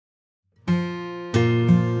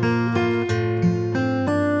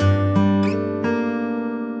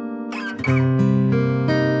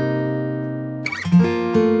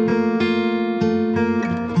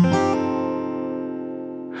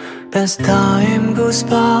As time goes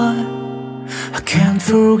by, I can't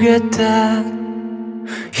forget that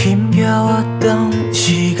힘겨웠던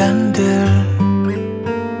시간들.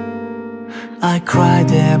 I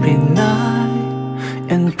cried every night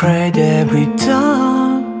and prayed every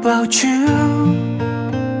time about you.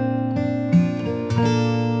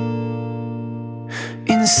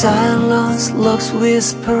 In silence, love's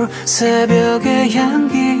whisper, 새벽의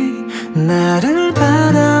향기, 나를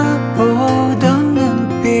바라보던 눈빛.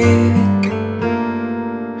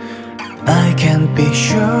 I can't be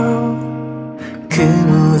sure 그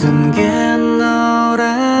모든 게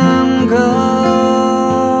너란 걸.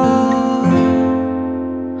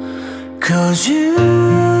 Cuz you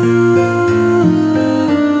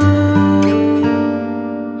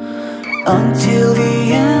until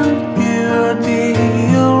the end you're the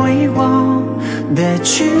only one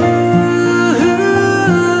that you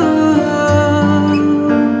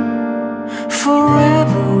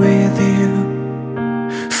forever with you.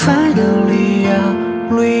 Finally I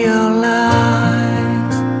realize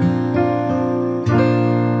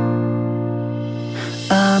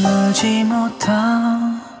아무지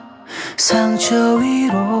못한 상처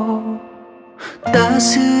위로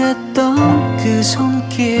따스했던 그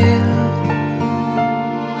손길.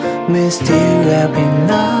 Missed you every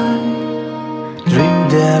night,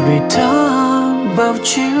 dreamed every time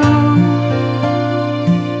about you.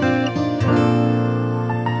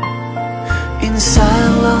 In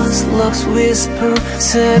silence, love's whisper,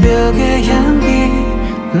 새벽의 향기,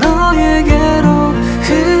 너에게로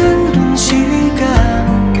흐른 시간.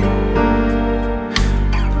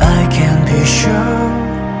 I can't be sure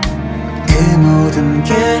그 모든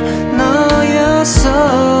게 너였어.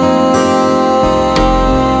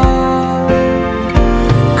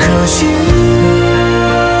 Cuz you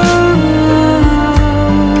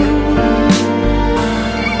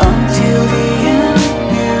until the end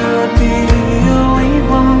you're the only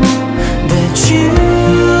one that you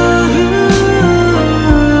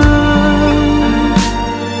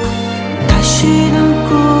다시는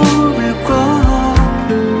꿈을 꿔.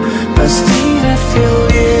 But still I feel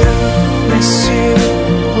you, miss you,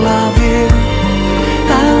 love you.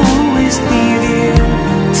 I always need you,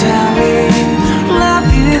 tell me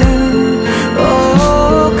love you.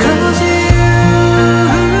 Oh, cuz you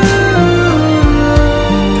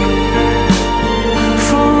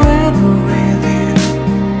forever with you.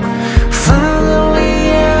 Finally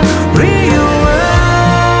I realize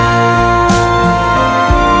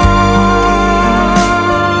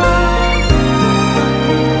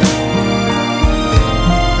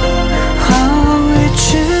how it's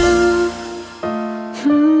you.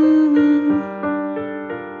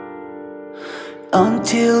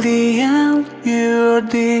 Until the end, you're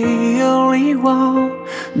the only one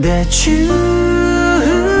that you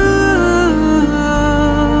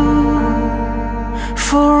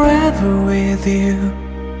forever with you.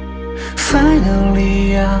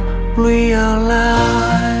 Finally I realize